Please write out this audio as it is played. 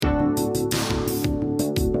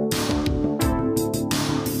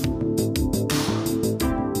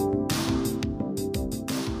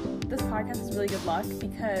talk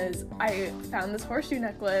because I found this horseshoe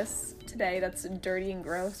necklace today that's dirty and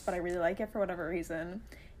gross, but I really like it for whatever reason.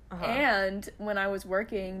 Uh-huh. And when I was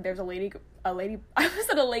working, there's a lady, I was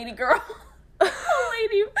at a lady girl.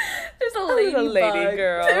 There's a ladybug.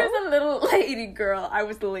 There's a little lady girl. I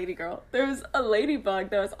was the lady girl. There was a ladybug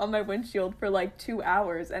that was on my windshield for like 2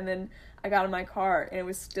 hours, and then I got in my car, and it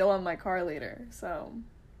was still on my car later, so.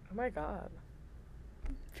 Oh my god.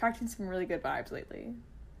 Attracting some really good vibes lately.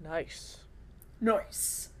 Nice.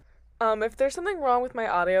 If there's something wrong with my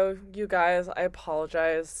audio, you guys, I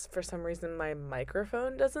apologize. For some reason, my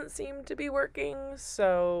microphone doesn't seem to be working,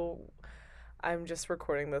 so I'm just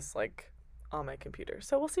recording this, like, on my computer.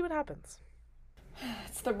 So we'll see what happens.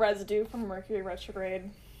 It's the residue from Mercury retrograde.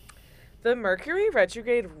 The Mercury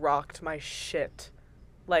retrograde rocked my shit.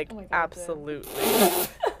 Like, oh my God, absolutely.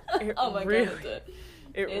 Oh my God, it did.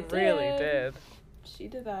 It really did. She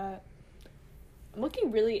did that. I'm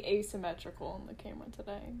looking really asymmetrical on the camera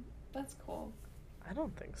today. That's cool. I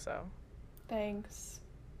don't think so. Thanks.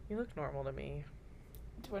 You look normal to me.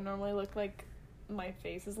 Do I normally look like my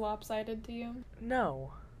face is lopsided to you?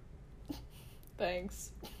 No.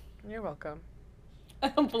 Thanks. You're welcome. I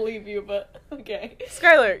don't believe you, but okay.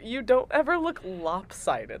 Skylar, you don't ever look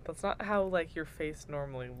lopsided. That's not how, like, your face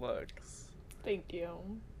normally looks. Thank you.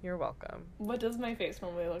 You're welcome. What does my face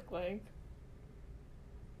normally look like?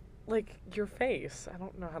 Like, your face. I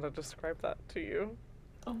don't know how to describe that to you.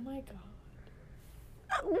 Oh my God.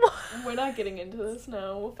 We're not getting into this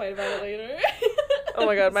now. We'll fight about it later. Oh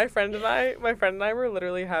my God, my friend and I were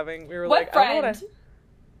literally having, we were what like, friend?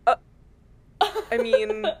 I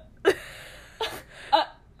mean,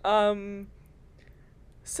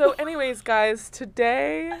 so anyways, guys,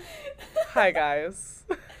 today, hi guys.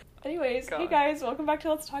 Anyways, God. Hey guys, welcome back to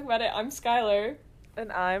Let's Talk About It. I'm Skylar.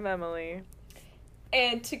 And I'm Emily.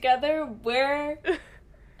 And together we're,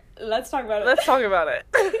 let's talk about it. Let's talk about it.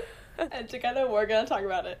 And together we're gonna talk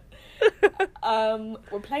about it.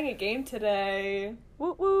 We're playing a game today.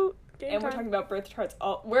 Woot woot. Game and time. We're talking about birth charts.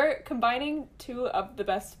 We're combining two of the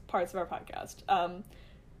best parts of our podcast.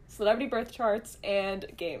 Celebrity birth charts and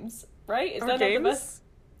games. Right? Is our that games? Not the best?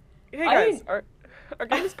 Hey guys, our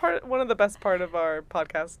games one of the best part of our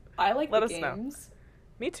podcast. I like Let the us games. Know.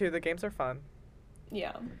 Me too. The games are fun.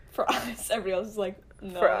 Yeah. For us. Everybody else is like,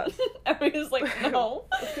 no. For us. Everybody's like, no.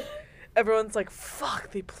 Everyone's like, fuck,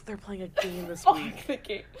 they're playing a game this week.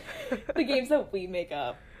 The games that we make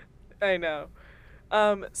up. I know.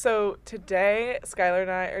 So today, Skylar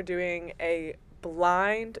and I are doing a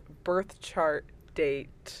blind birth chart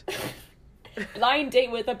date. Blind date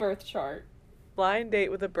with a birth chart. Blind date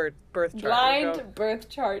with a birth chart. Blind birth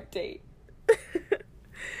chart date.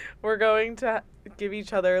 We're going to give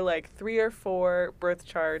each other like 3 or 4 birth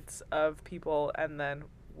charts of people, and then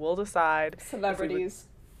we'll decide. Celebrities.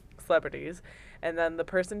 And then the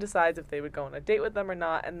person decides if they would go on a date with them or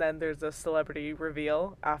not, and then there's a celebrity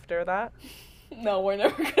reveal after that. No, we're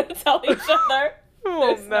never going to tell each other.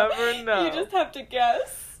 We'll never know. You just have to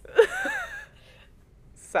guess.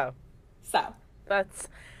 So. That's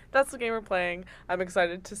the game we're playing. I'm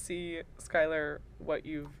excited to see, Skylar, what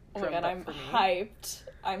you've drummed up for me.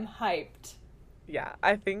 I'm hyped. Yeah,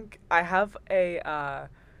 I think I have a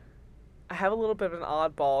little bit of an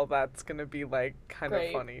oddball that's going to be, like, kind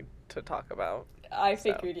of funny to talk about. I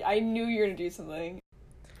figured. I knew you were going to do something.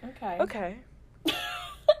 Okay.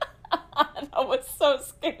 That was so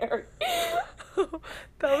scary.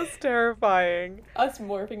 That was terrifying. Us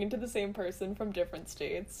morphing into the same person from different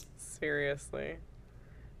states. Seriously.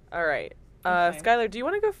 All right. Skylar, do you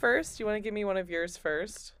want to go first? Do you want to give me one of yours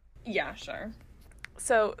first? Yeah, sure.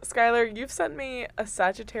 So, Skylar, you've sent me a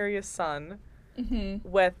Sagittarius sun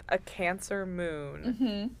with a Cancer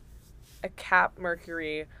moon, a Cap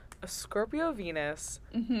Mercury, a Scorpio Venus,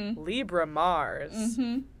 Libra Mars.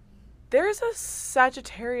 There's a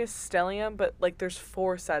Sagittarius stellium, but, like, there's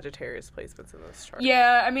 4 Sagittarius placements in this chart.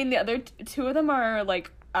 Yeah, I mean, the other 2 of them are,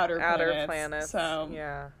 like, outer planets. So,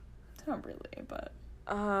 yeah. Not really, but...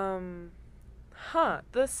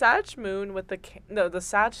 The Sag moon with the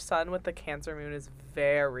Sag sun with the Cancer moon is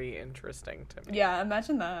very interesting to me. Yeah,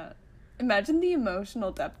 imagine that. Imagine the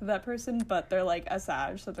emotional depth of that person, but they're, like, a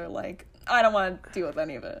Sag, so they're like, I don't want to deal with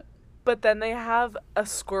any of it. But then they have a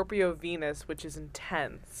Scorpio Venus, which is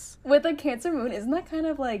intense. With a Cancer moon, isn't that kind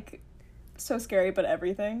of, like, so scary, but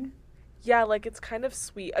everything? Yeah, like, it's kind of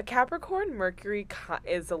sweet. A Capricorn Mercury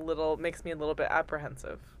makes me a little bit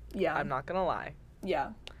apprehensive. Yeah. I'm not gonna lie.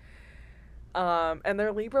 Yeah. And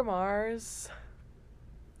their Libra Mars.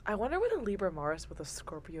 I wonder what a Libra Mars with a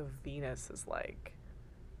Scorpio Venus is like.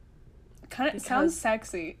 Sounds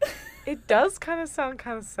sexy. It does kind of sound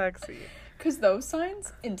kind of sexy. Because those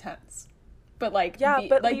signs, intense. But like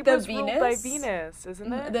but like Libra's the ruled Venus by Venus,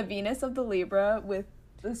 isn't it? The Venus of the Libra with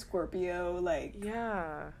the Scorpio, like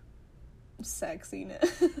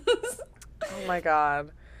sexiness. Oh my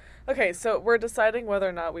god. Okay, so we're deciding whether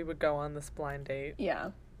or not we would go on this blind date.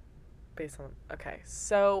 Yeah. Based on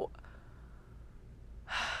so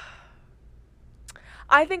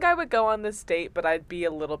I think I would go on this date, but I'd be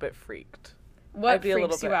a little bit freaked. What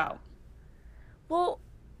freaks you out? Well,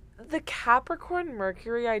 the Capricorn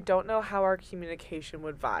Mercury, I don't know how our communication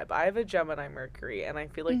would vibe. I have a Gemini Mercury, and I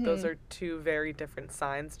feel like those are two very different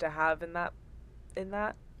signs to have in that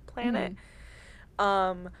planet.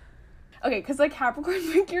 Okay, because like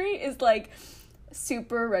Capricorn Mercury is like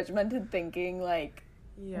super regimented thinking, like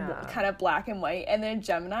kind of black and white, and then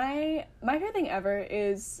Gemini, my favorite thing ever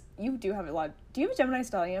is you do have a lot. Do you have a Gemini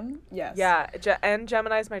stellium? Yes. Yeah, and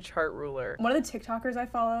Gemini's my chart ruler. One of the TikTokers I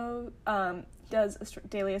follow does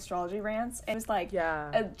daily astrology rants, and it's like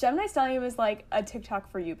a Gemini stellium is like a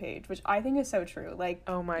TikTok for you page, which I think is so true. Like,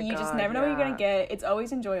 oh my god, you just never know what you're gonna get. It's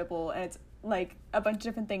always enjoyable, and it's like a bunch of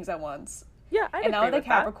different things at once. Yeah, I agree with that. And now with a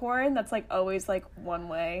Capricorn, that's like always like one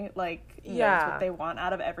way, like knows what they want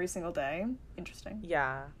out of every single day. Interesting.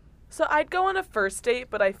 Yeah. So I'd go on a first date,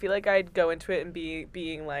 but I feel like I'd go into it and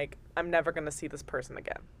being like, I'm never gonna see this person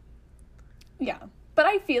again. Yeah. But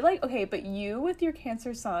I feel like, okay, but you with your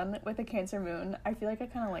Cancer sun, with a Cancer moon, I feel like I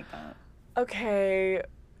kind of like that. Okay.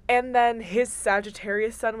 And then his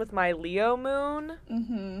Sagittarius sun with my Leo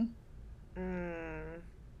moon.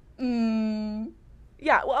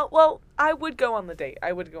 Yeah, well, I would go on the date.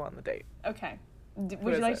 Okay.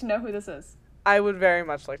 Would you like to know who this is? I would very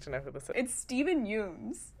much like to know who this is. It's Steven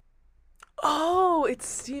Yeun. Oh, it's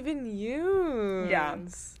Steven Yeun. Yeah.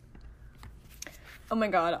 Oh my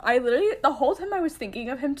god. I literally, the whole time I was thinking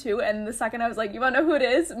of him too, and the second I was like, you wanna know who it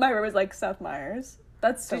is? My brain was like, Seth Meyers.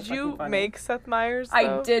 That's so fucking funny. Did you make Seth Meyers, though?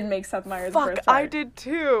 I did make Seth Meyers. Fuck, I did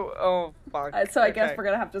too. Oh, fuck. So I guess we're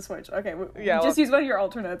gonna have to switch. Okay, just use one of your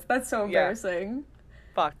alternates. That's so embarrassing. Yeah.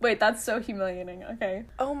 Fuck. Wait, that's so humiliating. Okay.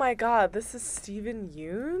 Oh my god, this is Steven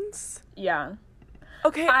Yeun? Yeah.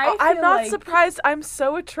 Okay, I'm not surprised. I'm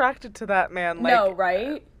so attracted to that man. Like, no,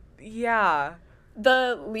 right? Yeah.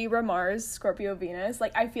 The Libra Mars, Scorpio Venus,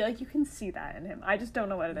 like, I feel like you can see that in him. I just don't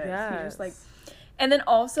know what it is. Yes. He's just like... And then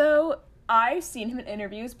also, I've seen him in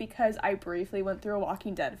interviews because I briefly went through a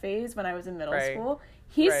Walking Dead phase when I was in middle school.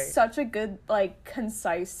 He's such a good, like,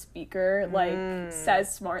 concise speaker, like,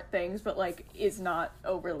 says smart things, but, like, is not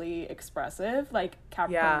overly expressive, like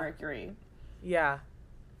Capricorn Mercury. Yeah.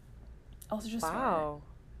 Also just smart.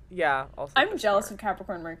 Yeah, also I'm jealous of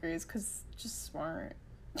Capricorn Mercury's, because just smart.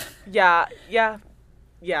 Yeah.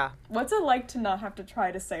 What's it like to not have to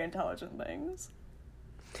try to say intelligent things?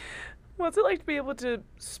 What's it like to be able to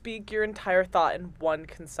speak your entire thought in one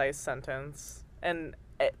concise sentence and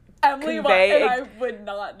Emily and I would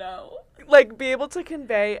not know. Like, be able to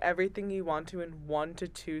convey everything you want to in 1 to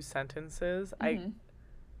 2 sentences. I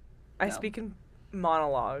speak in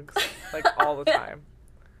monologues, like, all the time.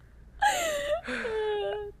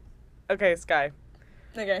 Okay, Sky.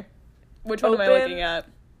 Okay. Which one am I looking at?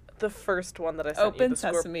 The first one that I sent you. Open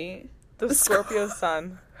Sesame. The Scorpio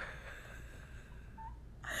sun.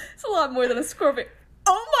 It's a lot more than a Scorpio.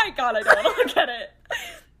 Oh my god, I don't want to look at it.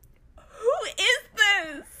 Who is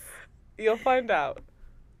this? You'll find out.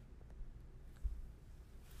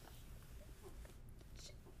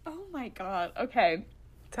 Oh my god. Okay.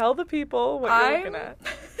 Tell the people what you're looking at.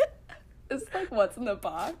 It's like what's in the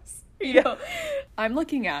box. Yeah. I'm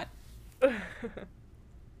looking at a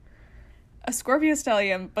Scorpio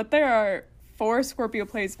stellium, but there are 4 Scorpio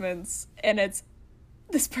placements, and it's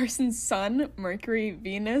this person's Sun, Mercury,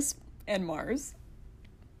 Venus, and Mars.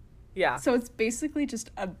 Yeah. So it's basically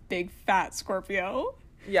just a big fat Scorpio.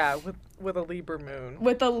 Yeah, with a Libra moon.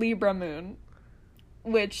 With a Libra moon.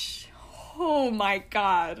 Which, oh my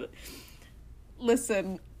god.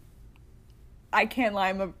 Listen, I can't lie,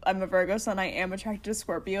 I'm a Virgo sun. I am attracted to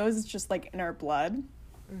Scorpios. It's just like in our blood.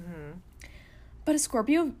 Mm-hmm. But a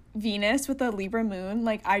Scorpio Venus with a Libra moon,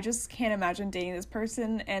 like, I just can't imagine dating this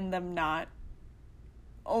person and them not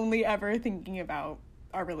only ever thinking about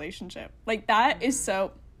our relationship. Like, that is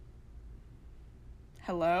so...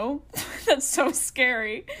 Hello? That's so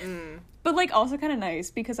scary. But, like, also kind of nice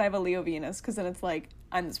because I have a Leo Venus, because then it's like,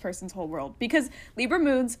 I'm this person's whole world. Because Libra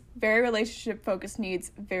moons, very relationship-focused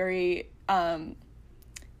needs, very,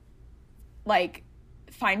 like,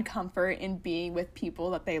 find comfort in being with people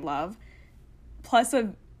that they love. Plus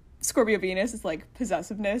a Scorpio Venus is, like,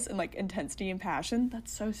 possessiveness and, like, intensity and passion.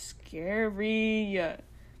 That's so scary.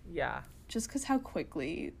 Yeah. Just because how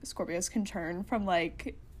quickly Scorpios can turn from,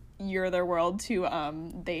 like, you're their world to,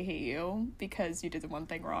 they hate you because you did the one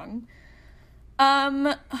thing wrong. Oh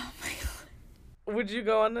my god. Would you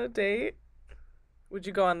go on a date? Would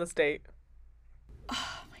you go on this date?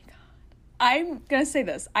 Oh my god. I'm gonna say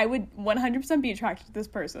this. I would 100% be attracted to this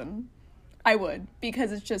person. I would,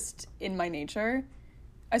 because it's just in my nature.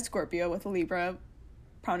 A Scorpio with a Libra,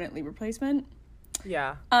 prominent Libra placement.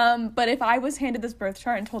 Yeah. But if I was handed this birth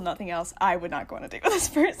chart and told nothing else, I would not go on a date with this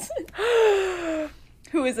person.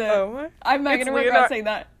 Who is it? Oh, I'm not gonna regret saying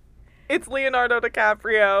that. It's Leonardo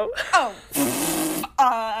DiCaprio. Oh.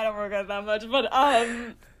 I don't regret that much, but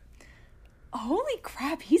holy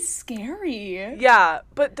crap, he's scary. Yeah,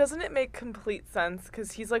 but doesn't it make complete sense?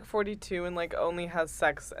 Because he's, like, 42 and, like, only has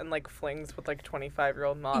sex and, like, flings with, like,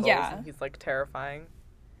 25-year-old models. Yeah. And he's, like, terrifying.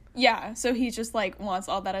 Yeah, so he just, like, wants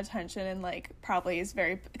all that attention and, like, probably is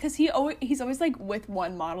very... Because he's always, like, with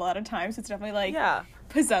one model at a time, so it's definitely, like, yeah,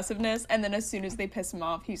 possessiveness. And then as soon as they piss him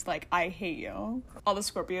off, he's like, I hate you. All the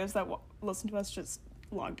Scorpios that listen to us just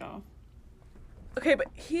logged off. Okay, but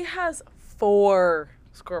he has 4...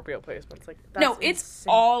 Scorpio placements, like, that's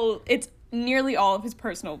no, it's nearly all of his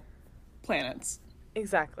personal planets.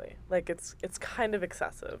 Exactly. Like, it's kind of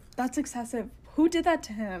excessive. That's excessive. Who did that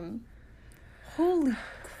to him? Holy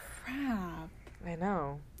crap. I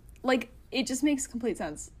know. Like, it just makes complete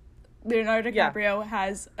sense. Leonardo DiCaprio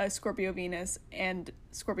has a Scorpio Venus and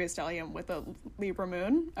Scorpio Stellium with a Libra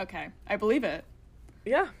moon. Okay, I believe it.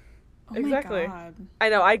 Yeah. Oh exactly. My God. I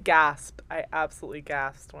know, I gasped. I absolutely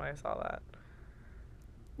gasped when I saw that.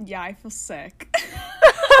 Yeah, I feel sick.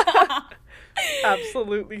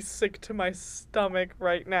 Absolutely sick to my stomach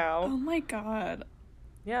right now. Oh my god.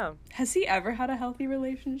 Yeah. Has he ever had a healthy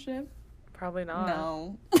relationship? Probably not.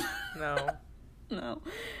 No. No. No.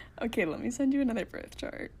 Okay, let me send you another birth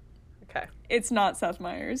chart. Okay. It's not Seth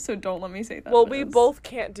Meyers, so don't let me say that. Well, we both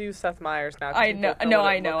can't do Seth Meyers now. I know. No,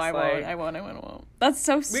 I know. I won't. That's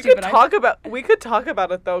so stupid. We could talk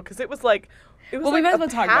about it though, because it was like, we might as well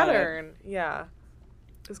talk about it. Yeah.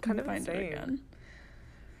 It was kind of insane.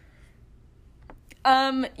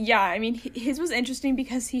 Yeah, I mean, his was interesting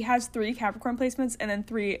because he has 3 Capricorn placements and then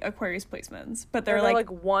 3 Aquarius placements, but they're like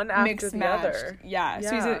one after the other. Yeah,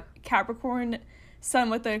 so he's a Capricorn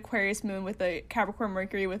Sun with the Aquarius Moon, with a Capricorn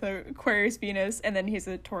Mercury, with a Aquarius Venus, and then he's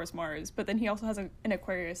a Taurus Mars, but then he also has an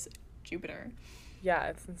Aquarius Jupiter. Yeah,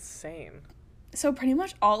 it's insane. So pretty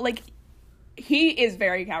much all, like, he is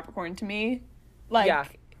very Capricorn to me. Like, yeah.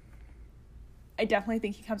 I definitely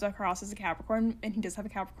think he comes across as a Capricorn, and he does have a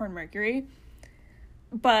Capricorn Mercury.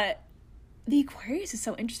 But the Aquarius is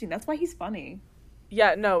so interesting. That's why he's funny.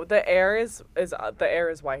 Yeah, no, the air is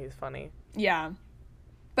why he's funny. Yeah.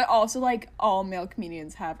 But also, like, all male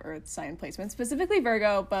comedians have Earth sign placements, specifically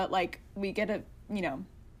Virgo, but, like, we get a,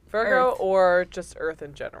 Virgo Earth. Or just Earth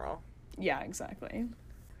in general. Yeah, exactly.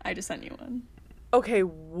 I just sent you one. Okay,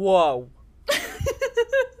 whoa.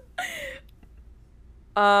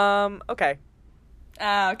 Okay.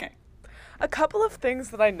 Okay. A couple of things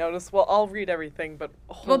that I noticed. Well, I'll read everything, but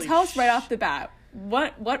well, tell us right off the bat.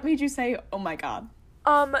 What made you say, "Oh my god"?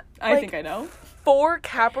 I think I know. 4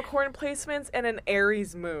 Capricorn placements and an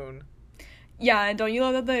Aries moon. Yeah, and don't you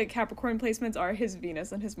know that the Capricorn placements are his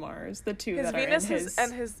Venus and his Mars, the two that Venus are in his...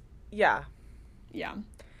 and his yeah. Yeah.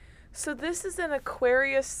 So this is an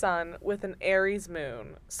Aquarius sun with an Aries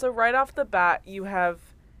moon. So right off the bat, you have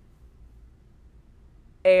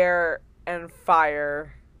air and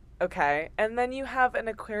fire. Okay. And then you have an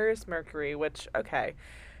Aquarius Mercury, which, okay.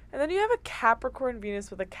 And then you have a Capricorn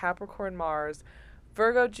Venus with a Capricorn Mars,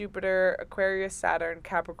 Virgo Jupiter, Aquarius Saturn,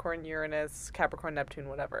 Capricorn Uranus, Capricorn Neptune,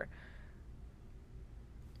 whatever.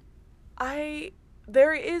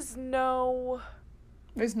 There's no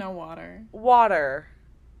water. Water.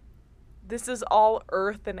 This is all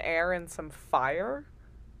earth and air and some fire?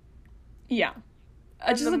 Yeah.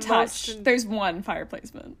 Just a touch. There's one fire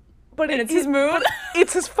placement. And it's his moon? But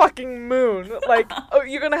it's his fucking moon. Like,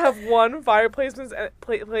 you're gonna have one fire placement and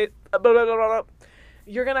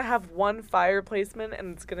you're gonna have one fire placement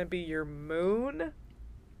and it's gonna be your moon?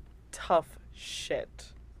 Tough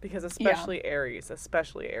shit. Because especially Aries.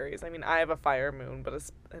 I mean, I have a fire moon, but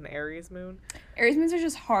it's an Aries moon. Aries moons are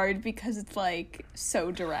just hard because it's, like,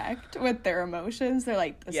 so direct with their emotions. They're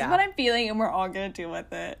like, this is what I'm feeling and we're all gonna deal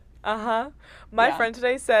with it. Uh-huh. My friend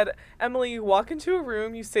today said, Emily, you walk into a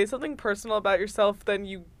room, you say something personal about yourself, then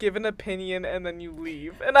you give an opinion, and then you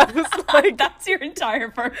leave. And I was like... That's your entire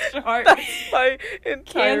birth chart. That's my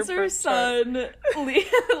entire Cancer, birth Sun,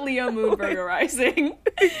 Leo, Moon, Virgo rising.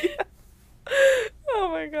 Yeah. Oh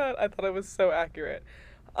my god. I thought it was so accurate.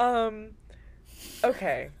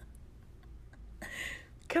 Okay.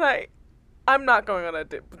 I'm not going on a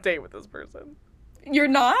date with this person. You're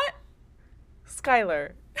not?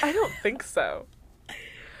 Skylar, I don't think so.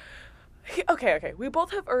 Okay. We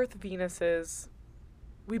both have Earth Venuses.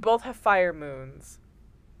 We both have fire moons.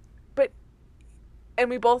 And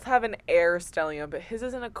we both have an air stellium, but his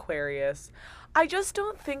is an Aquarius. I just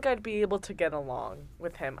don't think I'd be able to get along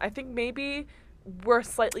with him. I think maybe we're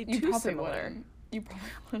slightly too similar. You probably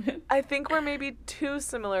wouldn't. I think we're maybe too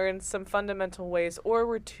similar in some fundamental ways, or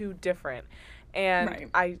we're too different. And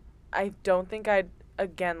right. I don't think I'd,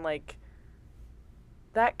 again, like,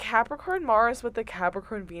 that Capricorn Mars with the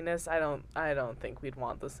Capricorn Venus, I don't think we'd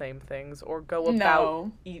want the same things or go about.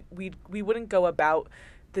 No. We wouldn't go about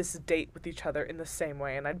this date with each other in the same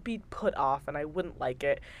way, and I'd be put off and I wouldn't like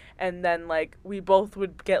it. And then, like, we both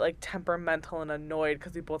would get, like, temperamental and annoyed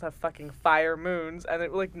because we both have fucking fire moons, and it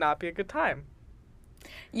would, like, not be a good time.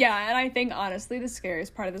 Yeah, and I think, honestly, the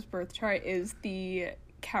scariest part of this birth chart is the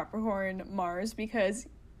Capricorn Mars, because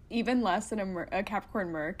even less than a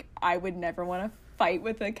Capricorn Merc, I would never want to fight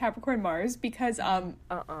with a Capricorn Mars, because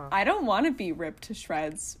I don't want to be ripped to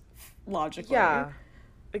shreds logically. Yeah,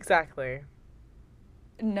 exactly.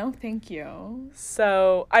 No, thank you.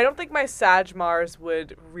 So, I don't think my Sag Mars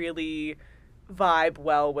would really vibe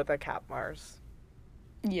well with a Cap Mars.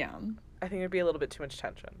 Yeah. I think it'd be a little bit too much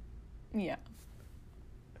tension. Yeah.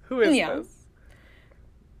 Who is this?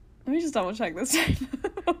 Let me just double check this time.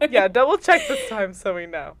 Yeah, double check this time so we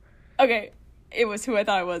know. Okay, it was who I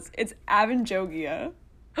thought it was. It's Avanjogia.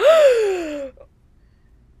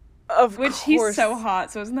 Of course. He's so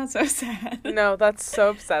hot, so isn't that so sad? No, that's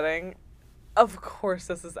so upsetting. Of course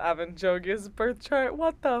this is Avanjogia's birth chart.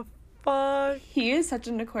 What the fuck? He is such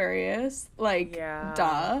an Aquarius. Like,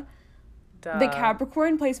 duh. The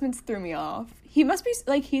Capricorn placements threw me off. He must be,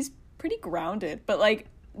 like, he's pretty grounded, but, like,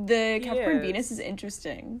 the Capricorn Venus is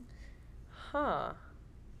interesting. Huh.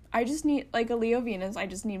 I just need, like, a Leo Venus, I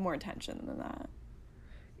just need more attention than that.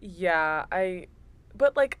 Yeah,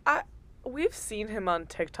 we've seen him on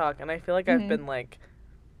TikTok, and I feel like I've been, like,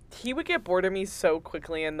 he would get bored of me so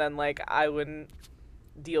quickly, and then, like, I wouldn't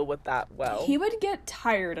deal with that well. He would get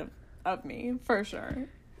tired of me, for sure.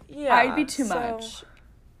 Yeah. I'd be too much.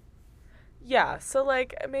 Yeah, so,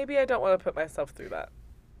 like, maybe I don't want to put myself through that.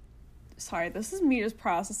 Sorry, this is me just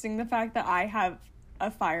processing the fact that I have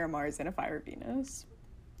a fire Mars and a fire Venus.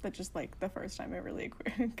 That's just, like, the first time it really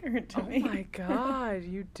occurred to me. Oh my god,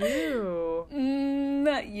 you do.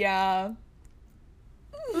 Yeah.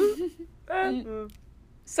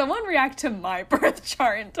 Someone react to my birth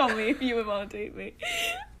chart and tell me if you would want to date me.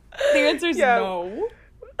 The answer is no.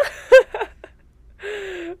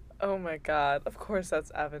 Oh my god. Of course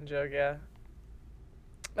that's Avanjogia.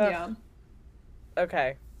 Yeah.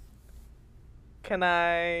 Okay. Can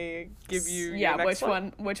I give you your next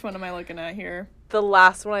one? Which one am I looking at here? The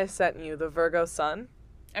last one I sent you, the Virgo Sun.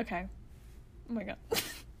 Okay. Oh my god.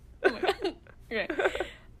 Oh my god. Okay.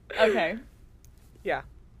 Okay. Yeah.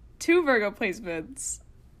 2 Virgo placements.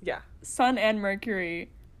 Yeah. Sun and Mercury.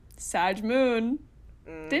 Sag Moon.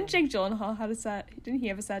 Didn't Jake Gyllenhaal didn't he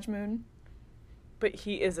have a Sag Moon? But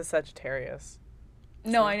he is a Sagittarius.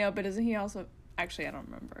 No, I know, but isn't he also... Actually, I don't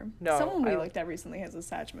remember. No. Someone we looked at recently has a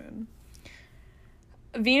Sag Moon.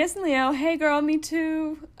 Venus and Leo. Hey, girl, me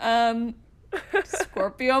too.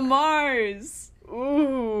 Scorpio Mars.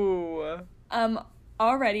 Ooh.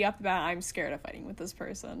 Already off the bat, I'm scared of fighting with this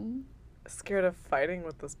person. Scared of fighting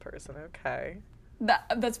with this person, okay.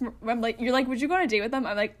 I'm like, you're like, would you go on a date with them?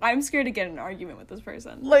 I'm like, I'm scared to get in an argument with this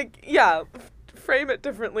person. Like, yeah, frame it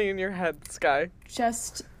differently in your head, Sky.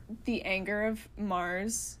 Just the anger of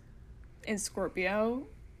Mars in Scorpio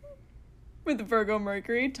with the Virgo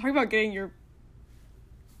Mercury. Talk about getting your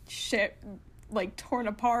shit, like, torn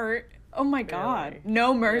apart. Oh my god. Really?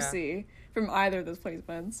 No mercy from either of those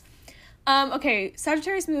placements. Okay,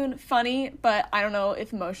 Sagittarius Moon, funny, but I don't know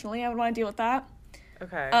if emotionally I would want to deal with that.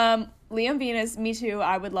 Okay. Leo and Venus, me too.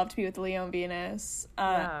 I would love to be with Leo and Venus.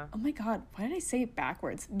 Yeah. Oh my god, why did I say it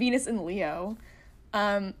backwards? Venus and Leo.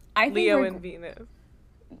 I think Leo and Venus.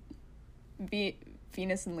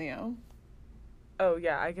 Venus and Leo. Oh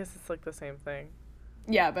yeah, I guess it's like the same thing.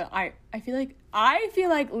 Yeah, but I feel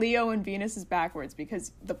like Leo and Venus is backwards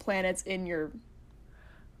because the planet's in your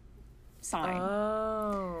sign.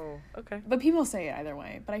 Oh, okay. But people say it either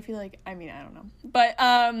way. But I feel like, I don't know. But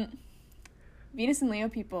Venus and Leo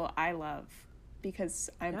people I love because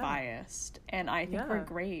I'm biased. And I think we're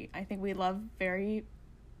great. I think we love very,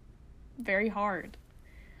 very hard.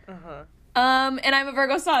 Uh-huh. And I'm a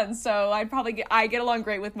Virgo sun, so I get along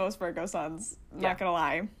great with most Virgo suns. Not gonna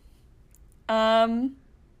lie. And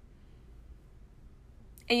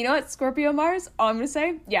you know what? Scorpio Mars, all I'm gonna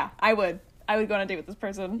say, I would go on a date with this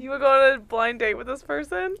person. You would go on a blind date with this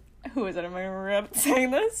person? Who is it? Am I remember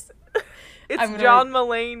saying this? It's John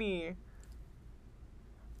Mulaney.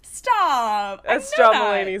 Stop. That's John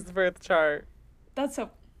Mulaney's birth chart. That's so.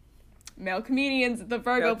 Male comedians, the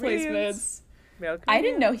Virgo placements. Male comedians. I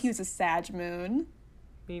didn't know he was a Sag moon.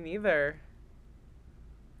 Me neither.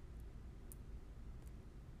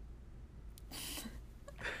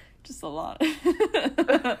 Just a lot.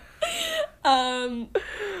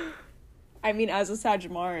 I mean, as a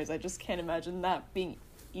Sagittarius, I just can't imagine that being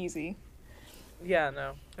easy. Yeah,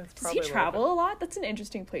 no. Does he travel a lot? That's an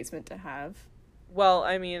interesting placement to have. Well,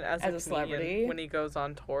 I mean, as a celebrity, when he goes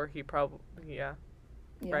on tour, he probably, yeah.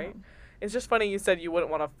 Right? It's just funny you said you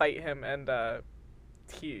wouldn't want to fight him, and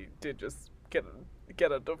he did just get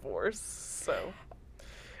a divorce, so.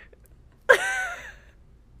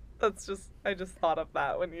 That's just, I just thought of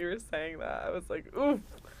that when you were saying that. I was like, oof.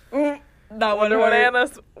 That wonder what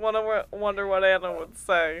Anna would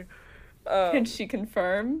say. Can she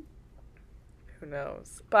confirm? Who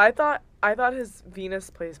knows? But I thought his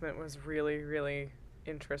Venus placement was really, really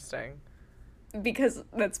interesting. Because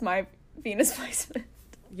that's my Venus placement.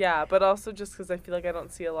 Yeah, but also just because I feel like I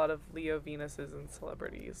don't see a lot of Leo Venuses in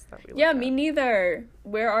celebrities that we look at. Me neither.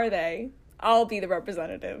 Where are they? I'll be the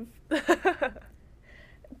representative.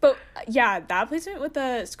 But yeah, that placement with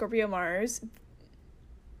the Scorpio Mars.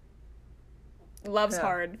 Loves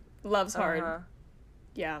hard.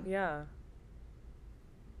 Yeah. Yeah.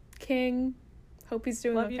 King. Hope he's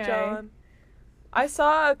doing okay. Love you, John. I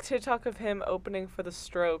saw a TikTok of him opening for the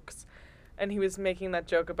Strokes, and he was making that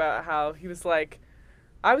joke about how he was like,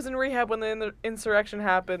 I was in rehab when the insurrection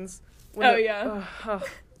happens. None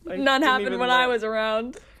happened when I was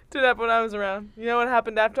around. Did happen when I was around. You know what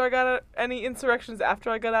happened after I got any insurrections after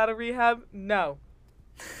I got out of rehab? No.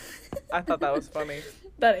 I thought that was funny.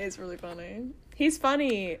 That is really funny. He's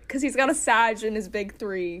funny because he's got a Sag in his big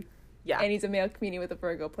three. Yeah. And he's a male comedian with a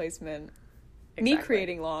Virgo placement. Exactly. Me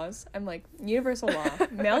creating laws. I'm like, universal law.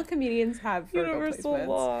 Male comedians have Virgo universal placements.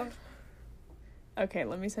 Law. Okay,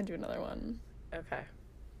 let me send you another one. Okay.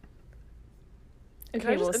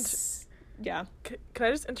 Okay, yeah. Can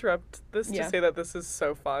I just interrupt this to say that this is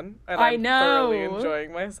so fun? And I'm thoroughly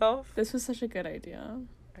enjoying myself. This was such a good idea.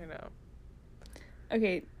 I know.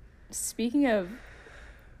 Okay, speaking of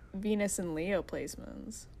Venus and Leo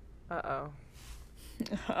placements. Uh-oh.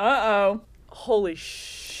 Holy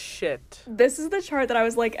shit. This is the chart that I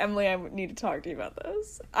was like, Emily, I need to talk to you about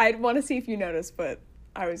this. I'd want to see if you noticed, but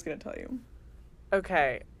I was going to tell you.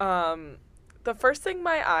 Okay, the first thing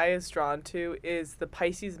my eye is drawn to is the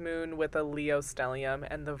Pisces moon with a Leo stellium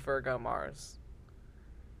and the Virgo Mars.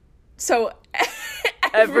 So,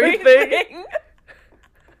 everything?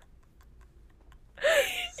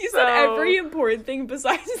 You said every important thing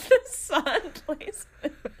besides the sun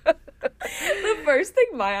placement. The first thing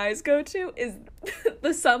my eyes go to is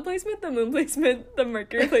the sun placement, the moon placement, the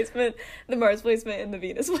Mercury placement, the Mars placement, and the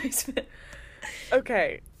Venus placement.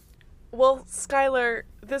 Okay. Well, Skylar,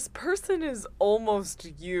 this person is almost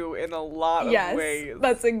you in a lot of ways. Yes,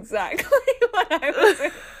 that's exactly what I was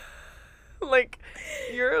saying. Like,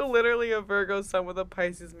 you're literally a Virgo sun with a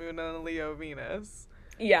Pisces moon and a Leo Venus.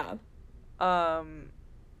 Yeah.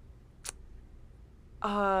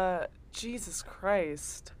 Jesus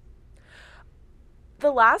Christ.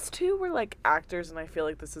 The last two were, like, actors, and I feel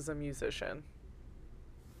like this is a musician.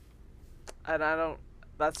 And I don't...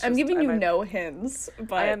 I'm giving you no hints,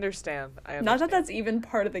 but... I understand. Not that that's even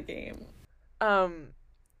part of the game.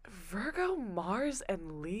 Virgo, Mars,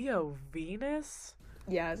 and Leo, Venus?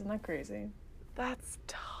 Yeah, isn't that crazy? That's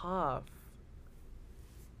tough.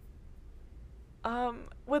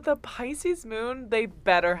 With a Pisces moon, they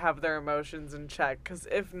better have their emotions in check, because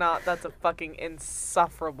if not, that's a fucking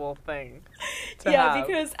insufferable thing to have.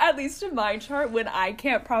 Because at least in my chart, when I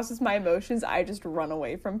can't process my emotions, I just run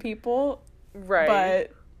away from people. Right.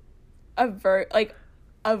 But a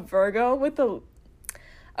Virgo with a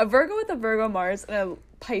Virgo Mars and a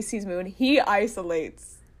Pisces moon, he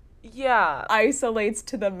isolates. Yeah. Isolates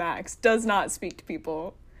to the max. Does not speak to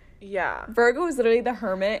people. Yeah. Virgo is literally the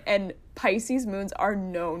hermit, and Pisces moons are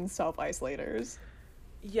known self-isolators.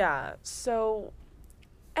 Yeah. So,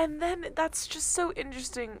 and then that's just so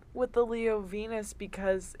interesting with the Leo Venus,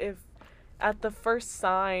 because if at the first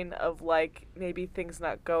sign of, like, maybe things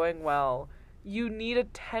not going well, you need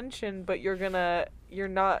attention, but you're gonna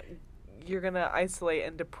isolate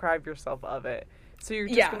and deprive yourself of it. So you're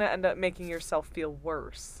just gonna end up making yourself feel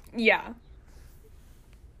worse. Yeah.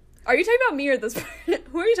 Are you talking about me or this person?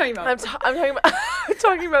 Who are you talking about? I'm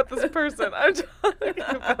talking about this person. I'm talking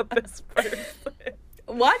about this person.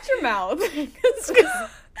 Watch your mouth. Can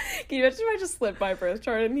you imagine if I just slipped my birth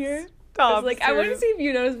chart in here? Stop. Like, I want to see if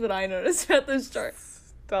you noticed what I noticed about this chart.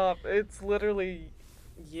 Stop. It's literally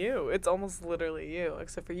You. It's almost literally you,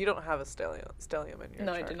 except for you don't have a stellium in your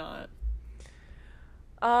No, chart. I do not.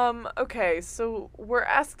 Okay, so we're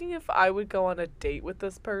asking if I would go on a date with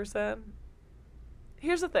this person.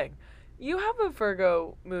 Here's the thing. You have a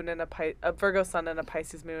Virgo moon and a Virgo sun and a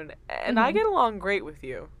Pisces moon, and I get along great with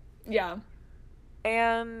you. Yeah.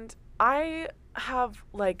 And I have,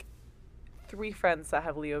 like, 3 friends that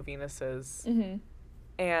have Leo Venuses,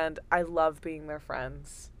 and I love being their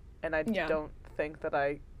friends, and I don't think that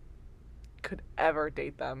I could ever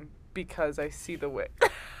date them because I see the way.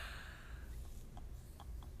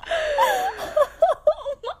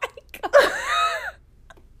 Oh my god.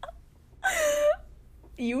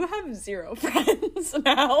 You have 0 friends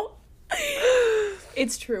now.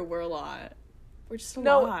 It's true, we're a lot. We're just a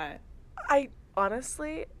lot. I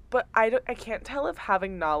honestly, but I can't tell if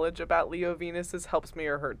having knowledge about Leo Venuses helps me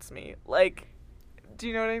or hurts me. Like, do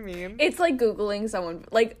you know what I mean? It's like Googling someone,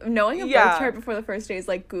 like, knowing a birth chart before the first date is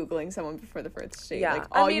like Googling someone before the first date. Yeah. Like,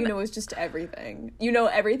 all you know is just everything. You know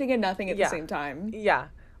everything and nothing at the same time. Yeah.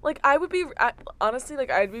 Like, honestly, like,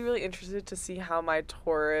 I'd be really interested to see how my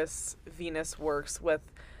Taurus Venus works with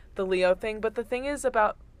the Leo thing. But the thing is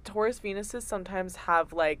about Taurus Venuses sometimes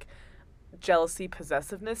have, like, jealousy,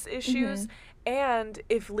 possessiveness issues. And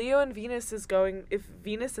if Venus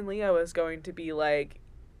and Leo is going to be, like,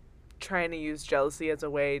 trying to use jealousy as a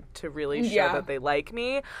way to really show that they like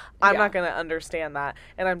me, I'm not going to understand that.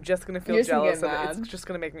 And I'm just going to feel jealous, and it's just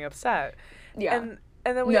going to make me upset. Yeah. And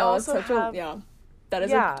then we also have... That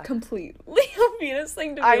is a complete Leo Venus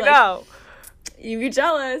thing to be like. I know. You be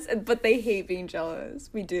jealous, but they hate being jealous.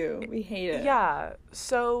 We do. We hate it. Yeah.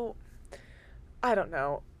 So, I don't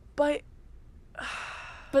know. But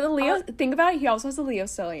the Leo, think about it, he also has a Leo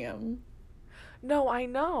stellium. No, I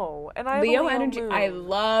know. And I Leo have a Leo energy. moon. I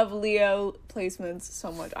love Leo placements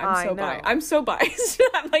so much. I'm so biased.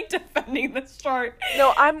 I'm like defending this chart.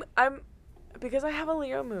 No, I'm because I have a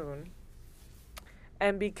Leo moon.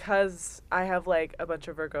 And because I have, like, a bunch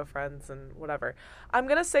of Virgo friends and whatever, I'm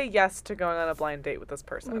going to say yes to going on a blind date with this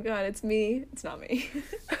person. Oh, my God. It's me. It's not me.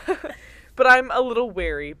 But I'm a little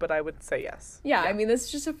wary, but I would say yes. Yeah, I mean, this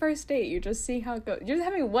is just a first date. You just see how it goes. You're just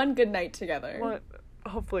having one good night together. Well,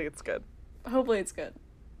 hopefully it's good. Hopefully it's good.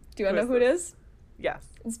 Do you want to know who it is? Yes.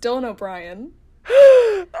 It's Dylan O'Brien.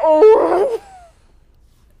 Oh!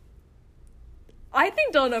 I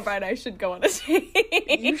think Dylan O'Brien and I should go on a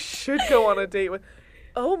date. You should go on a date with...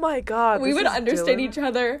 Oh my God. We would understand each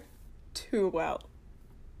other too well.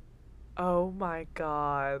 Oh my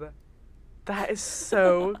God. That is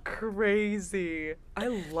so crazy. I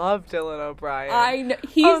love Dylan O'Brien. I know.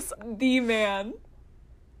 He's the man.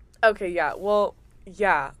 Okay, yeah. Well,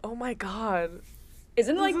 yeah. Oh my God.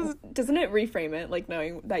 Doesn't it reframe it, like,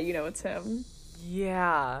 knowing that you know it's him?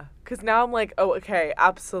 Yeah. Because now I'm like, oh, okay,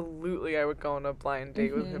 absolutely I would go on a blind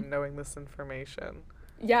date with him knowing this information.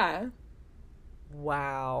 Yeah.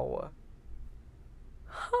 Wow.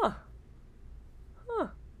 Huh.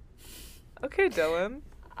 Okay, Dylan.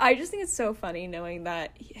 I just think it's so funny knowing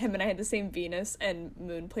that him and I had the same Venus and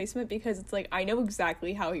moon placement, because it's like, I know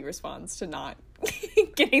exactly how he responds to not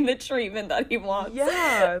getting the treatment that he wants.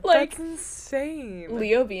 Yeah, like, that's insane.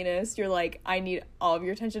 Leo Venus, you're like, I need all of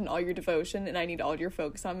your attention, all your devotion, and I need all your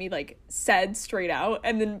focus on me, like, said straight out.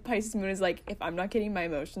 And then Pisces moon is like, if I'm not getting my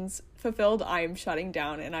emotions fulfilled, I'm shutting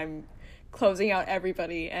down and I'm closing out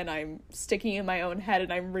everybody and I'm sticking in my own head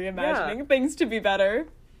and I'm reimagining things to be better.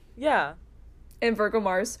 Yeah. And Virgo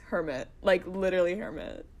Mars, hermit. Like, literally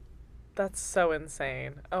hermit. That's so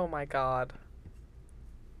insane. Oh my God.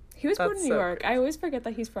 He was born in New York. Crazy. I always forget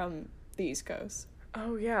that he's from the East Coast.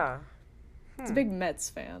 Oh, yeah. He's a big Mets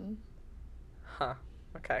fan. Huh.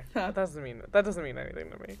 Okay. Huh. That doesn't mean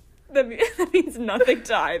anything to me. That means nothing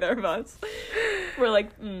to either of us. We're like,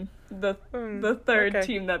 the third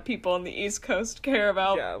team that people on the East Coast care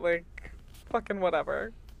about. Yeah, like, fucking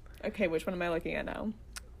whatever. Okay, which one am I looking at now?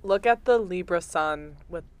 Look at the Libra sun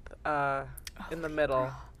with, in the middle.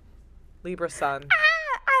 Libra sun.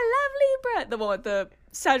 I love Libra! The one with the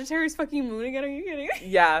Sagittarius fucking moon again, are you kidding?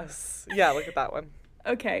 Yes. Yeah, look at that one.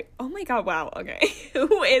 Okay. Oh my God, wow, okay.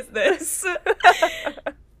 Who is this?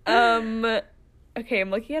 Okay, I'm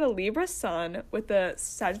looking at a Libra sun with a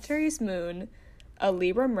Sagittarius moon, a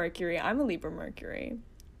Libra Mercury. I'm a Libra Mercury.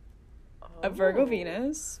 A Virgo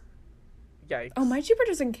Venus. Yikes. Oh, my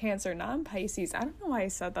Jupiter's in Cancer, not in Pisces. I don't know why I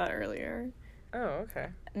said that earlier. Oh, okay.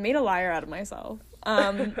 I made a liar out of myself.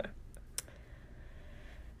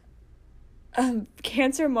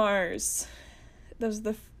 Cancer Mars. Those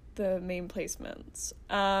are the main placements.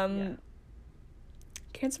 Yeah.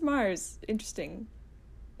 Cancer Mars, interesting.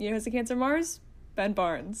 You know who's a Cancer Mars? Ben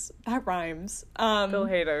Barnes. That rhymes. Bill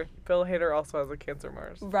Hader. Bill Hader also has a Cancer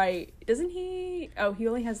Mars. Right. Doesn't he? Oh, he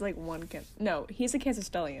only has like one No, he's a Cancer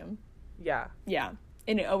stellium. Yeah. Yeah.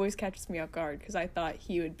 And it always catches me off guard because I thought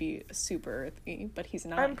he would be super earthy, but he's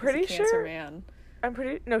not. I'm pretty he's a Cancer sure. Man.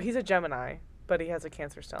 No, he's a Gemini, but he has a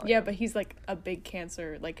Cancer stellium. Yeah, but he's like a big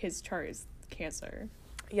Cancer. Like his chart is Cancer.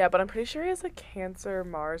 Yeah, but I'm pretty sure he has a Cancer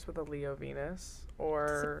Mars with a Leo Venus,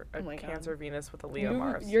 or a Cancer Venus with a Leo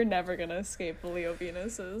Mars. You're never gonna escape the Leo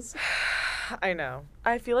Venuses. I know.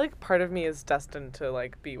 I feel like part of me is destined to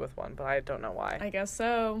like be with one, but I don't know why. I guess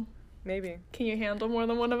so. Maybe. Can you handle more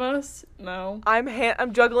than one of us? No.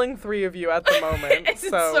 I'm juggling 3 of you at the moment. It's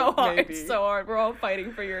so hard. Maybe. It's so hard. We're all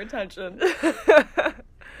fighting for your attention.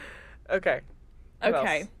 Okay. What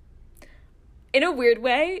else? In a weird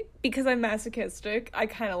way, because I'm masochistic, I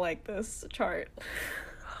kind of like this chart.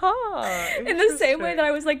 In the same way that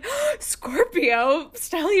I was like, Scorpio,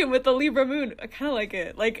 stellium with the Libra moon. I kind of like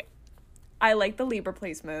it. Like, I like the Libra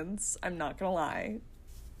placements. I'm not gonna lie.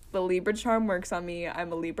 The Libra charm works on me.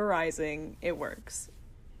 I'm a Libra rising. It works.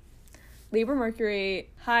 Libra Mercury.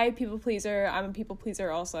 Hi, people pleaser. I'm a people pleaser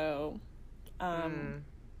also.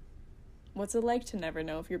 What's it like to never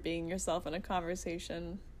know if you're being yourself in a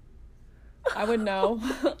conversation? I would know.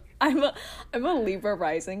 I'm a Libra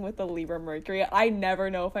rising with a Libra Mercury. I never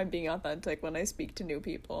know if I'm being authentic when I speak to new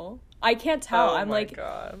people. I can't tell. I'm like,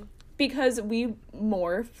 God. Because we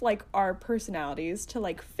morph like our personalities to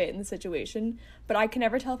like fit in the situation, but I can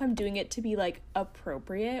never tell if I'm doing it to be like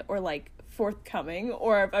appropriate or like forthcoming,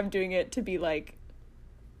 or if I'm doing it to be like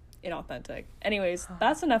inauthentic. Anyways,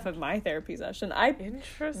 that's enough of my therapy session.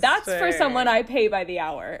 Interesting. That's for someone I pay by the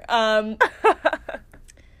hour.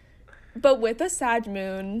 But with a Sag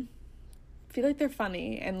moon, I feel like they're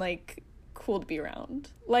funny and like cool to be around.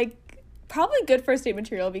 Like probably good first date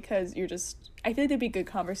material because I feel like there'd be good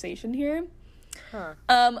conversation here.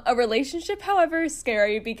 A relationship, however, is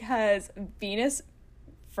scary because Venus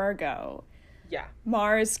Virgo. Yeah.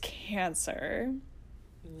 Mars Cancer.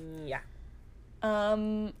 Yeah.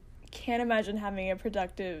 Can't imagine having a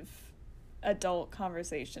productive adult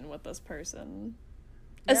conversation with this person.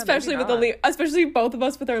 Yeah, especially especially both of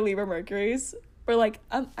us with our Libra Mercuries. We're like,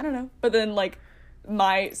 I don't know. But then like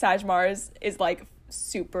my Sag Mars is like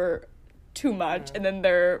super too much, and then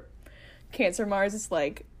their Cancer Mars is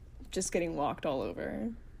like just getting walked all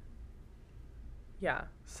over. Yeah.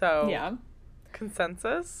 So yeah.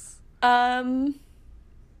 Consensus? I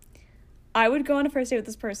would go on a first date with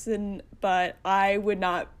this person, but I would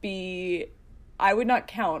not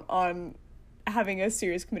count on having a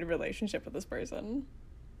serious committed relationship with this person.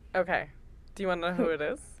 Okay. Do you want to know who it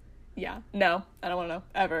is? Yeah. No, I don't want to know.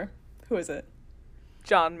 Ever. Who is it?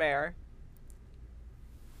 John Mayer.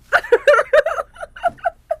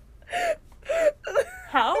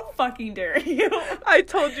 How fucking dare you? I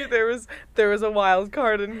told you there was a wild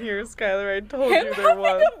card in here, Skylar. I told you there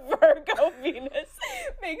was. Virgo Venus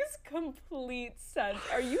makes complete sense.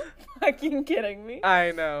 Are you fucking kidding me?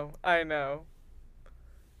 I know.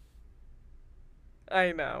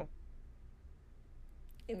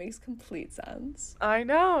 It makes complete sense. I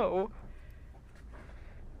know.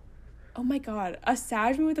 Oh my god, a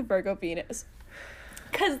Sag moon with a Virgo Venus.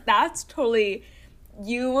 Because that's totally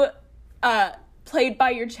you played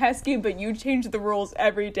by your chess game, but you change the rules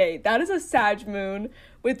every day. That is a Sag moon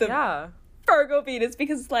with a Virgo Venus,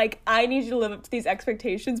 because like I need you to live up to these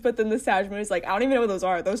expectations, but then the Sag moon is like, I don't even know what those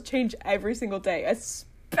are. Those change every single day,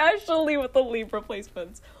 especially with the Libra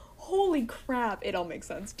placements. Holy crap, it all makes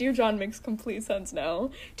sense. Dear John makes complete sense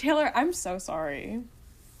now. Taylor, I'm so sorry.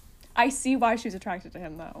 I see why she's attracted to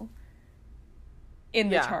him, though. In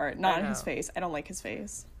the chart, not in his face. I don't like his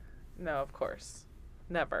face. No, of course.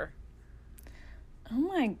 Never. Oh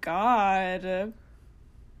my god.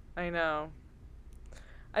 I know.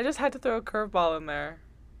 I just had to throw a curveball in there.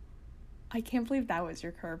 I can't believe that was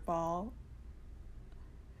your curveball.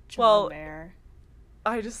 John Mayer.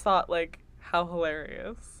 I just thought, like, how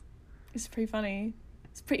hilarious. It's pretty funny.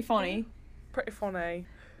 It's pretty funny. Pretty funny.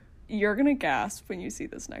 You're gonna gasp when you see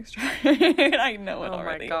this next chart. I know it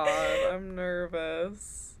already. Oh my god, I'm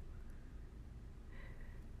nervous.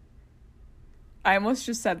 I almost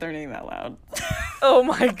just said their name out loud. Oh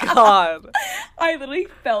my god. I literally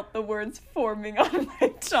felt the words forming on my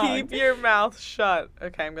tongue. Keep your mouth shut.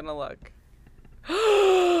 Okay, I'm gonna look.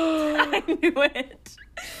 I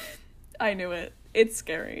knew it. It's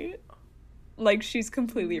scary. Like, she's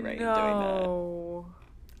completely right in doing that.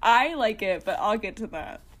 I like it, but I'll get to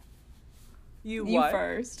that. You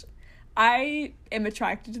first. I am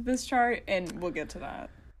attracted to this chart, and we'll get to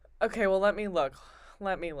that. Okay, well, let me look.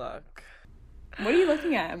 What are you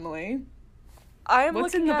looking at, Emily? I am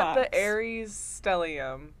looking at the Aries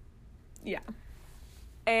stellium. Yeah.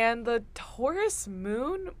 And the Taurus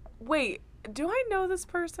moon? Wait, do I know this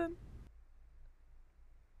person?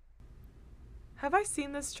 Have I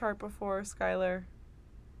seen this chart before, Skylar?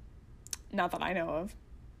 Not that I know of.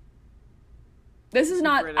 This is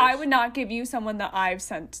not... British? I would not give you someone that I've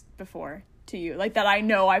sent before to you. Like, that I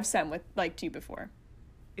know I've sent with, like, to you before.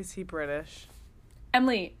 Is he British?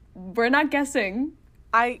 Emily, we're not guessing.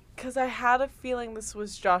 Because I had a feeling this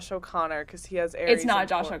was Josh O'Connor, because he has Aries. It's not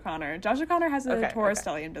Josh O'Connor. Josh O'Connor has a Taurus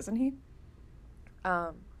stellium, doesn't he?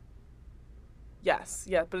 Yes,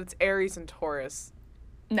 but it's Aries and Taurus.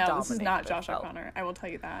 No, this is not Josh O'Connor. I will tell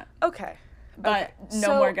you that. Okay. But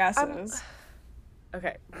no more guesses.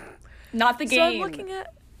 Okay. Not the game. So I'm looking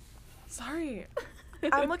at... Sorry.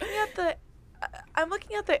 I'm looking at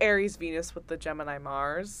the Aries Venus with the Gemini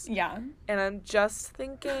Mars. Yeah. And I'm just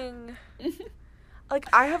thinking... like,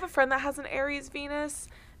 I have a friend that has an Aries Venus,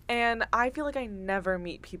 and I feel like I never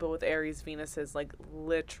meet people with Aries Venuses, like,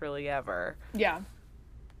 literally ever. Yeah.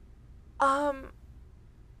 I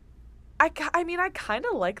mean, I kind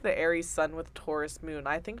of like the Aries Sun with Taurus Moon.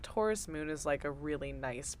 I think Taurus Moon is, like, a really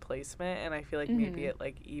nice placement, and I feel like maybe it,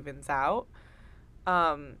 like, evens out.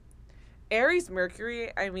 Aries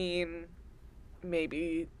Mercury, I mean,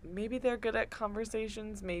 maybe they're good at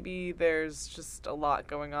conversations. Maybe there's just a lot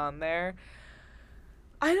going on there.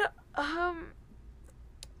 I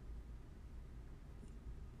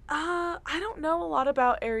don't know a lot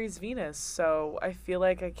about Aries Venus, so I feel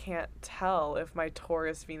like I can't tell if my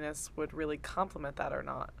Taurus Venus would really complement that or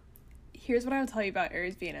not. Here's what I will tell you about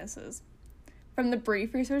Aries Venuses. From the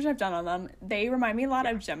brief research I've done on them, they remind me a lot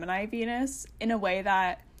of Gemini Venus in a way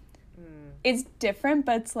that it's different,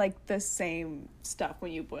 but it's like the same stuff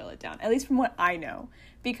when you boil it down, at least from what I know.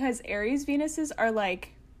 Because Aries Venuses are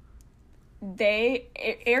like,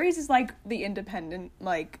 Aries is like the independent,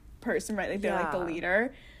 like, person, right? Like, they're like the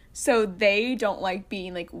leader. So they don't like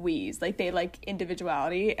being like we's. Like, they like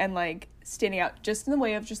individuality and like standing out just in the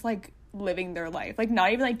way of just like living their life. Like,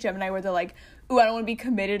 not even like Gemini where they're like, ooh, I don't want to be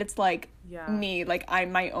committed. It's like me, like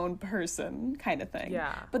I'm my own person kind of thing.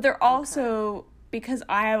 Yeah. But they're also, because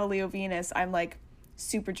I have a Leo Venus, I'm like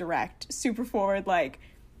super direct, super forward, like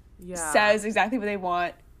says exactly what they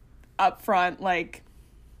want up front, like,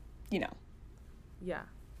 you know. Yeah.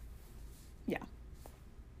 Yeah.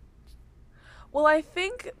 Well, I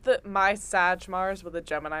think that my Sag Mars with a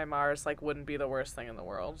Gemini Mars, like, wouldn't be the worst thing in the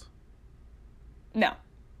world. No.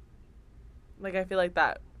 Like, I feel like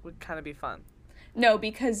that would kind of be fun. No,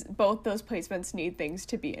 because both those placements need things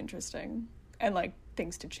to be interesting and, like,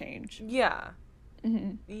 things to change. Yeah.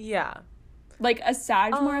 Mm-hmm. Yeah. Like, a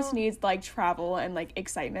Sag Mars needs, like, travel and, like,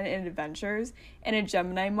 excitement and adventures, and a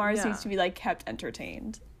Gemini Mars needs to be, like, kept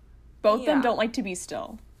entertained. Both of them don't like to be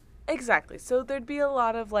still. Exactly. So there'd be a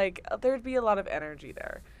lot of energy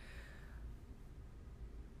there.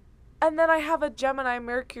 And then I have a Gemini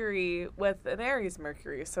Mercury with an Aries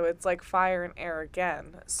Mercury, so it's like fire and air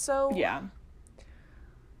again. So yeah.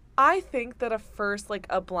 I think that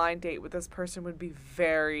a blind date with this person would be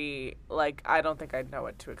very, like, I don't think I'd know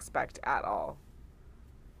what to expect at all.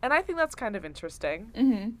 And I think that's kind of interesting.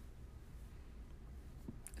 Mm-hmm.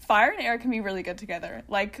 Fire and air can be really good together.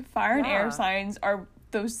 Like, fire and air signs are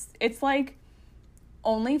those, it's like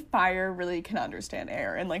only fire really can understand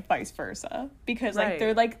air and like vice versa, because like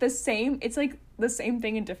they're like the same, it's like the same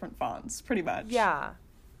thing in different fonts pretty much. Yeah.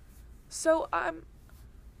 So I'm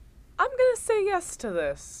gonna say yes to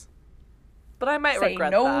this, but I might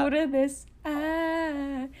regret that. Say no to this.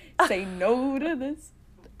 Say no to this.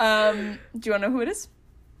 Do you want to know who it is?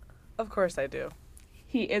 Of course I do.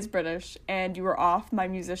 He is British, and you were off. My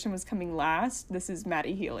musician was coming last. This is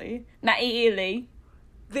Matty Healy. Matty Healy.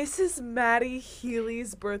 This is Matty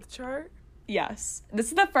Healy's birth chart? Yes. This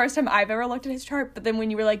is the first time I've ever looked at his chart, but then when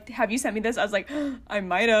you were like, have you sent me this? I was like, I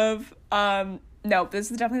might have. No, this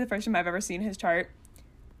is definitely the first time I've ever seen his chart.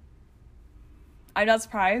 I'm not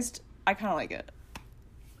surprised. I kind of like it.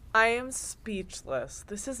 I am speechless.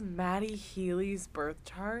 This is Matty Healy's birth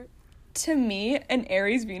chart? To me, an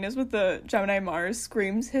Aries Venus with the Gemini Mars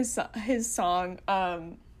screams his song,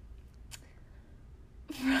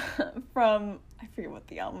 from, I forget what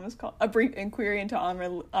the album is called, A Brief Inquiry into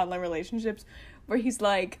Online Relationships, where he's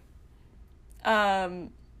like,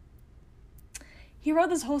 he wrote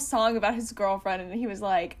this whole song about his girlfriend, and he was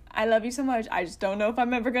like, I love you so much, I just don't know if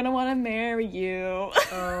I'm ever gonna want to marry you.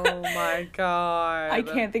 Oh my god. I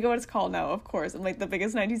can't think of what it's called now, of course. I'm like the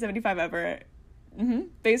biggest 1975 ever.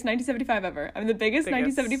 Biggest 1975 ever. I'm the biggest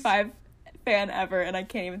 1975 fan ever, and I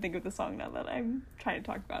can't even think of the song now that I'm trying to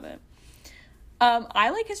talk about it. I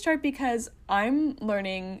like his chart because I'm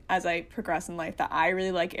learning as I progress in life that I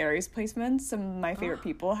really like Aries placements. Some of my favorite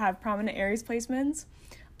people have prominent Aries placements.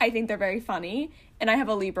 I think they're very funny, and I have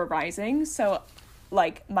a Libra rising, so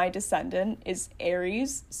like my descendant is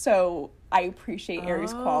Aries, so I appreciate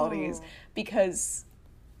Aries qualities because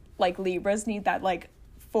like Libras need that like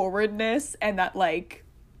forwardness and that like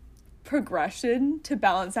progression to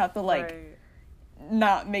balance out the like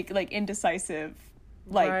not make like indecisive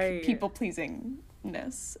like people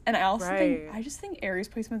pleasingness. And I also think Aries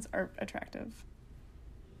placements are attractive.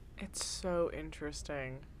 It's so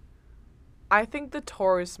interesting. I think the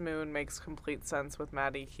Taurus moon makes complete sense with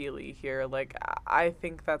Matty Healy here. Like, I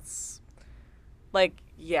think that's, like,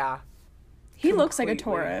 yeah. He looks like a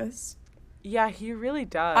Taurus. Yeah, he really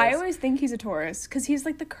does. I always think he's a Taurus, because he's,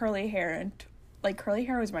 like, the curly hair, and, like, curly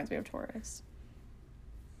hair always reminds me of Taurus.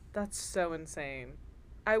 That's so insane.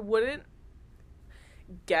 I wouldn't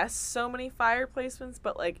guess so many fire placements,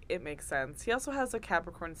 but, like, it makes sense. He also has a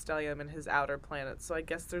Capricorn stellium in his outer planet, so I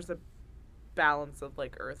guess there's a balance of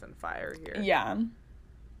like earth and fire here. Yeah.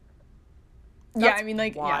 That's yeah, I mean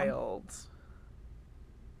like wild.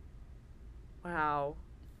 Yeah. Wow.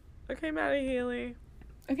 Okay, Matty Healy.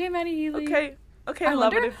 Okay, Matty Healy. Okay, I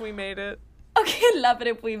love it if we made it. Okay, love it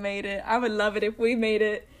if we made it. I would love it if we made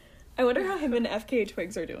it. I wonder how him and FKA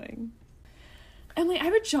Twigs are doing. Emily,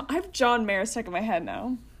 I have John Mayer stuck in my head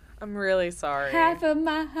now. I'm really sorry. Half of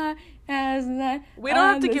my heart has that. We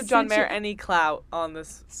don't have to give John Mayer any clout on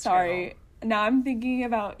this. Sorry. channel. Now I'm thinking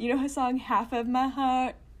about, you know his song, Half of My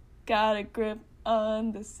Heart, Got a Grip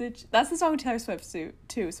on the Situation. That's the song with Taylor Swift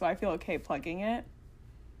too, so I feel okay plugging it.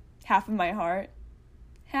 Half of My Heart.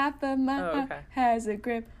 Half of my heart has a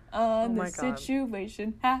grip on the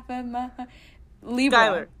situation. Half of my heart. Libra.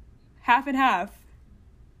 Skylar. Half and half.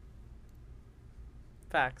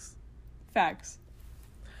 Facts.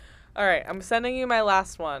 All right, I'm sending you my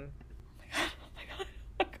last one.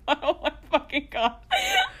 Oh my fucking god.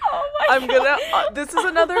 I'm gonna. This is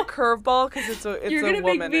another curveball because it's a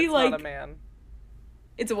woman. It's not a man.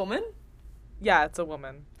 It's a woman? Yeah, it's a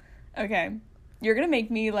woman. Okay. You're gonna make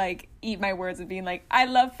me like eat my words of being like, I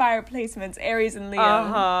love fire placements, Aries and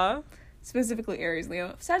Leo. Specifically Aries,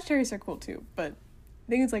 Leo. Sagittarius are cool too, but I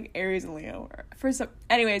think it's like Aries and Leo.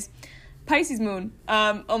 Anyways, Pisces moon.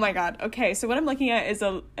 Oh my god. Okay, so what I'm looking at is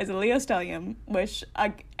a Leo stellium, which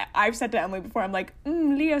I've said to Emily before. I'm like,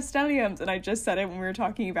 Leo stelliums, and I just said it when we were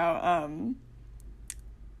talking about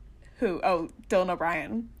Dylan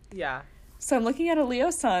O'Brien. Yeah. So I'm looking at a Leo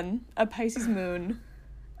sun, a Pisces moon,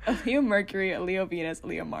 a Leo Mercury, a Leo Venus, a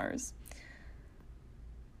Leo Mars.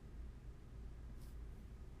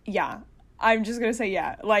 Yeah, I'm just gonna say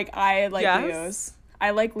yeah. Like I like Leos. I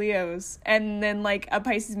like Leos. And then, like, a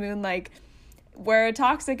Pisces moon, like, we're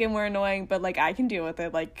toxic and we're annoying, but, like, I can deal with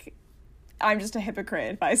it. Like, I'm just a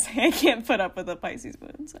hypocrite if I say I can't put up with a Pisces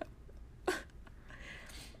moon, so.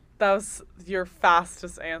 That was your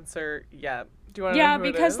fastest answer yet. Do you want to know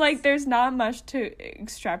who because, it is? like, there's not much to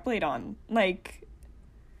extrapolate on. Like,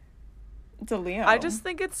 it's a Leo. I just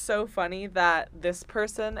think it's so funny that this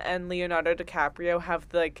person and Leonardo DiCaprio have,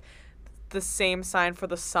 like, the same sign for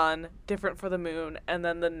the sun, different for the moon, and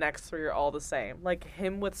then the next three are all the same. Like,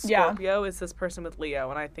 him with Scorpio is this person with Leo,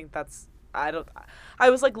 and I think that's, I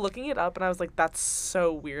was, like, looking it up, and I was like, that's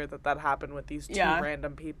so weird that happened with these two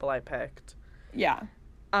random people I picked. Yeah.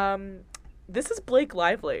 This is Blake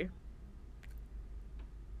Lively.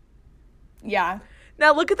 Yeah.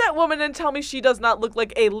 Now look at that woman and tell me she does not look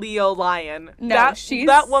like a Leo lion. No,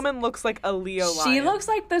 that woman looks like a Leo lion. She looks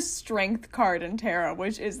like the strength card in tarot,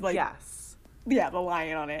 which is like the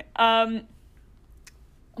lion on it. Oh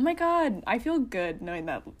my god, I feel good knowing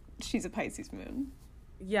that she's a Pisces moon.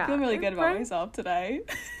 Yeah, I feel really good about myself today.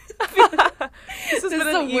 This has been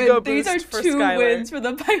an ego boost for Skylar. These are two wins for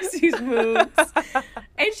the Pisces moons.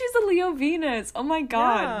 And she's a Leo Venus. Oh my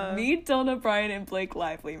god. Meet Dylan O'Brien and Blake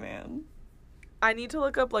Lively, man. I need to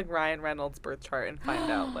look up, like, Ryan Reynolds' birth chart and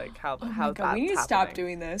find out, like, how that's happening. We need to stop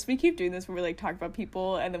doing this. We keep doing this where we, like, talk about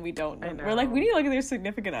people and then we don't. We're like, we need to look at their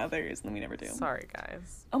significant others, and then we never do. Sorry,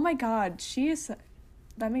 guys. Oh my god,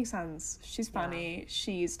 that makes sense. She's funny. Yeah.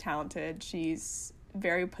 She's talented. She's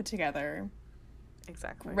very put together.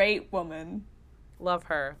 Exactly. Great woman. Love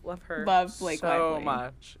her. Love Blake so Lively.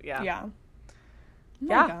 much. Yeah. Yeah. Oh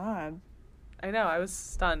my god. I know. I was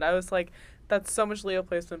stunned. I was like, that's so much Leo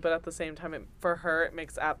placement, but at the same time, for her, it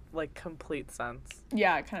makes complete sense.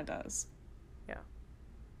 Yeah, it kind of does. Yeah.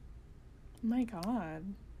 Oh my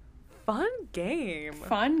god. Fun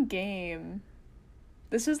game.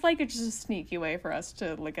 This is like just a sneaky way for us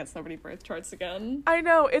to look at celebrity birth charts again. I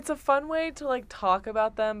know. It's a fun way to like talk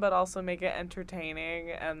about them, but also make it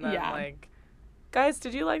entertaining and then like Guys,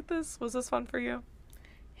 did you like this? Was this fun for you?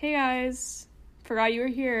 Hey guys, forgot you were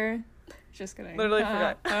here. Just kidding. Literally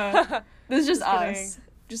forgot. This is just us. Kidding.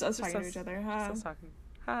 Just us talking to each other. Just us talking.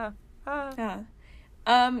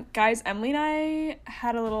 Yeah. Guys, Emily and I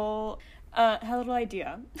had a little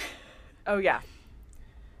idea. Oh yeah.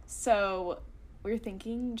 So we're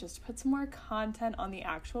thinking just to put some more content on the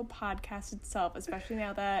actual podcast itself, especially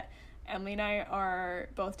now that Emily and I are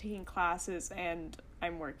both taking classes and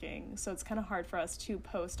I'm working. So it's kind of hard for us to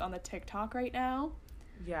post on the TikTok right now.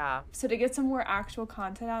 Yeah. So to get some more actual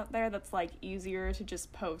content out there that's like easier to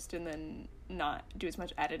just post and then not do as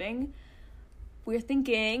much editing, we're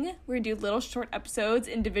thinking we're gonna do little short episodes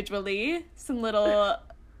individually, some little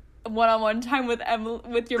one-on-one time with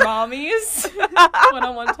with your mommies,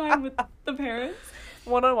 one-on-one time with the parents,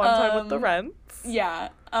 one-on-one time with the rents. Yeah.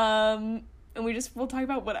 And we'll talk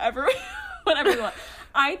about whatever we want.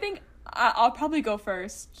 I think I'll probably go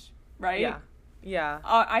first, right? Yeah.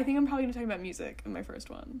 I think I'm probably gonna talk about music in my first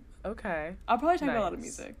one. Okay. I'll probably talk about a lot of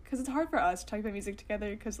music because it's hard for us to talk about music together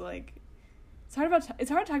because like it's hard to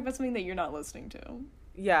talk about something that you're not listening to.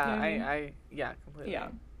 Yeah, you know what I mean? I completely.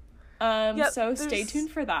 Yeah. So stay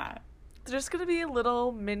tuned for that. There's gonna be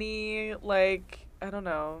little mini, like, I don't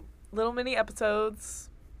know, little mini episodes.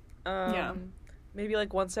 Maybe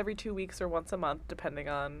like once every 2 weeks or once a month, depending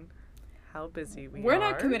on how busy we are. We're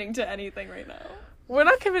not committing to anything right now. We're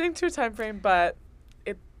not committing to a time frame, but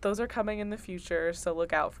those are coming in the future, so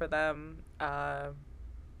look out for them.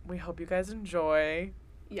 We hope you guys enjoy.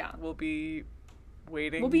 Yeah. We'll be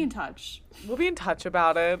waiting. We'll be in touch. We'll be in touch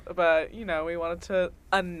about it, but, you know, we wanted to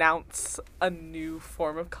announce a new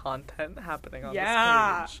form of content happening on this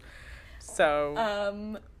page.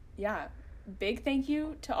 So. Yeah. Big thank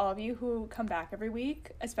you to all of you who come back every week,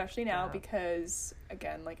 especially now because,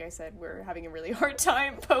 again, like I said, we're having a really hard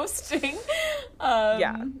time posting.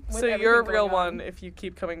 So you're a real one if you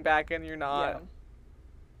keep coming back and you're not,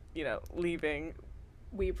 you know, leaving.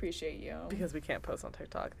 We appreciate you. Because we can't post on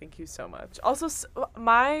TikTok. Thank you so much. Also,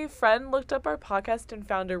 my friend looked up our podcast and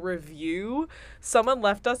found a review. Someone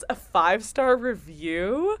left us a 5-star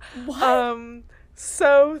review. What?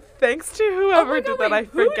 So thanks to whoever did that. I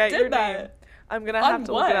forget your name. I'm gonna have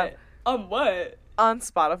to look it up. On what? On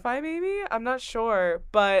Spotify, maybe? I'm not sure,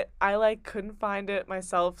 but I couldn't find it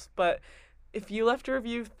myself. But if you left a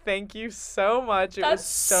review, thank you so much. It was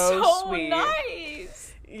so sweet.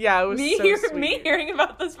 Nice. Yeah, it was sweet. Me hearing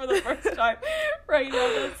about this for the first time right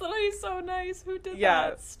now. That's literally so nice. Who did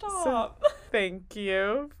that? Stop. So thank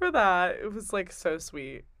you for that. It was so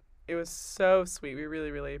sweet. It was so sweet. We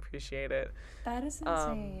really, really appreciate it. That is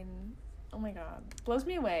insane. Oh my god. Blows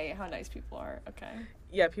me away how nice people are. Okay.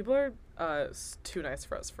 Yeah, people are too nice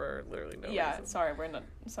for us for literally no reason. Yeah, sorry. We're not...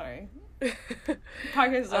 Sorry.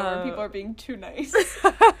 Podcast is over. People are being too nice.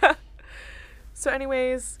 So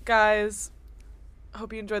anyways, guys,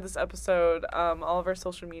 hope you enjoyed this episode. All of our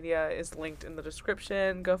social media is linked in the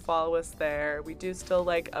description. Go follow us there. We do still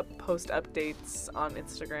post updates on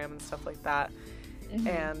Instagram and stuff like that. Mm-hmm.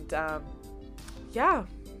 And yeah,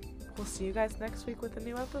 we'll see you guys next week with a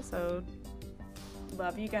new episode.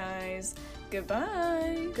 Love you guys.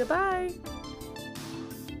 Goodbye. Goodbye.